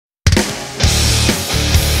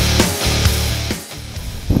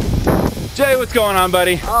Jay, what's going on,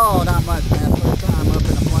 buddy? Oh, not much, man. First time up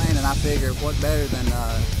in a plane, and I figure what better than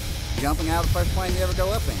jumping out of the first plane you ever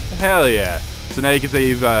go up in. Hell yeah. So now you can say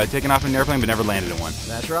you've taken off in an airplane but never landed in one.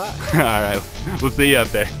 That's right. All right, we'll see you up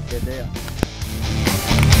there. Good deal.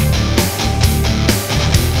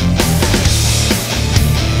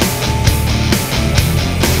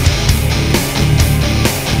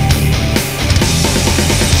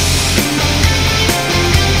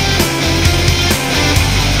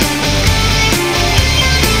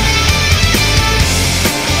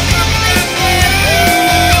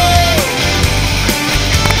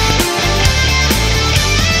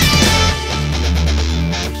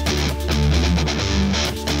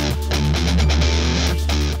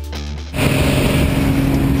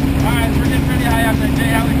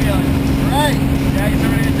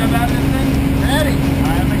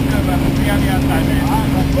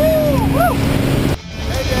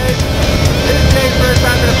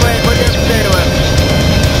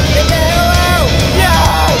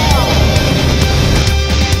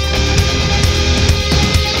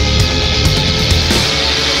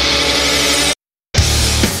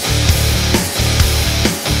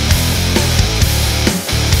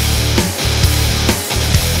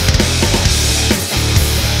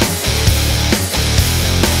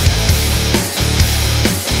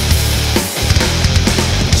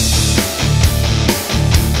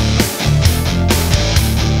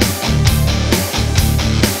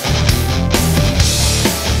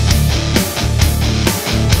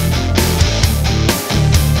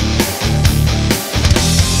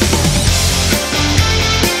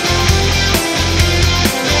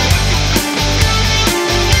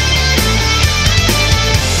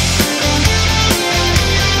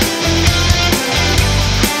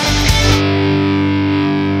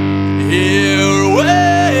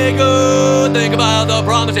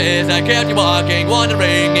 Promises that kept you walking,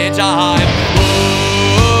 wandering in time.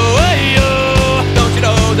 Ooh, hey, don't you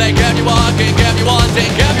know they kept you walking, kept you wanting,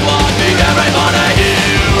 kept you walking. Everybody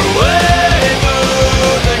here, way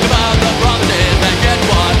through. Think about the promises that kept you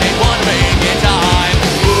walking, wandering in time.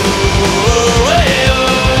 Ooh, hey,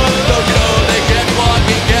 don't you know they kept you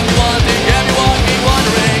walking, kept you wanting, kept you walking,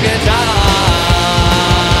 wandering in time.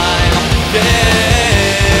 Yeah.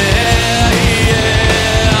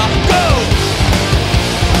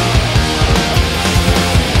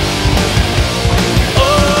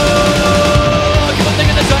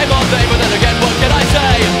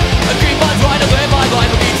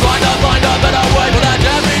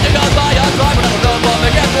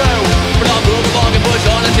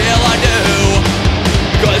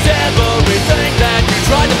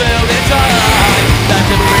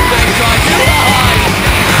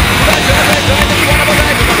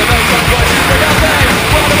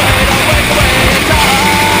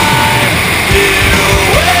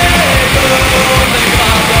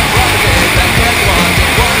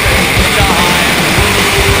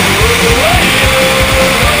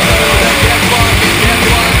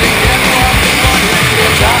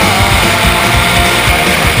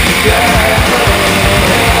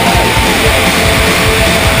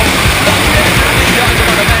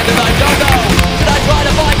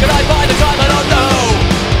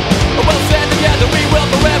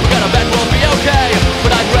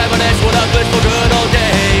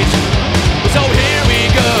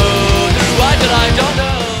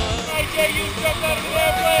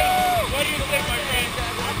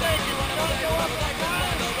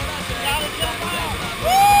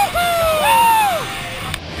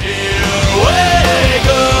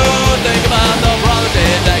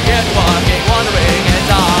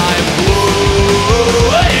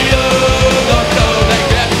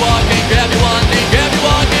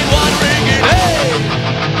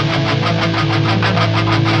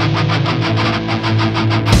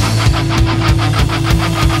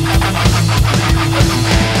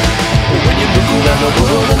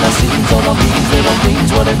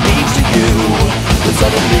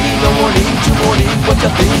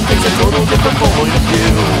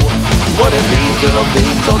 What it means to the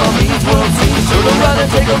things on the means world seems. Turn around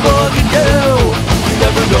and take a look at you. You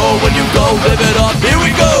never know when you go, live it up, here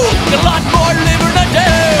we go. A lot more.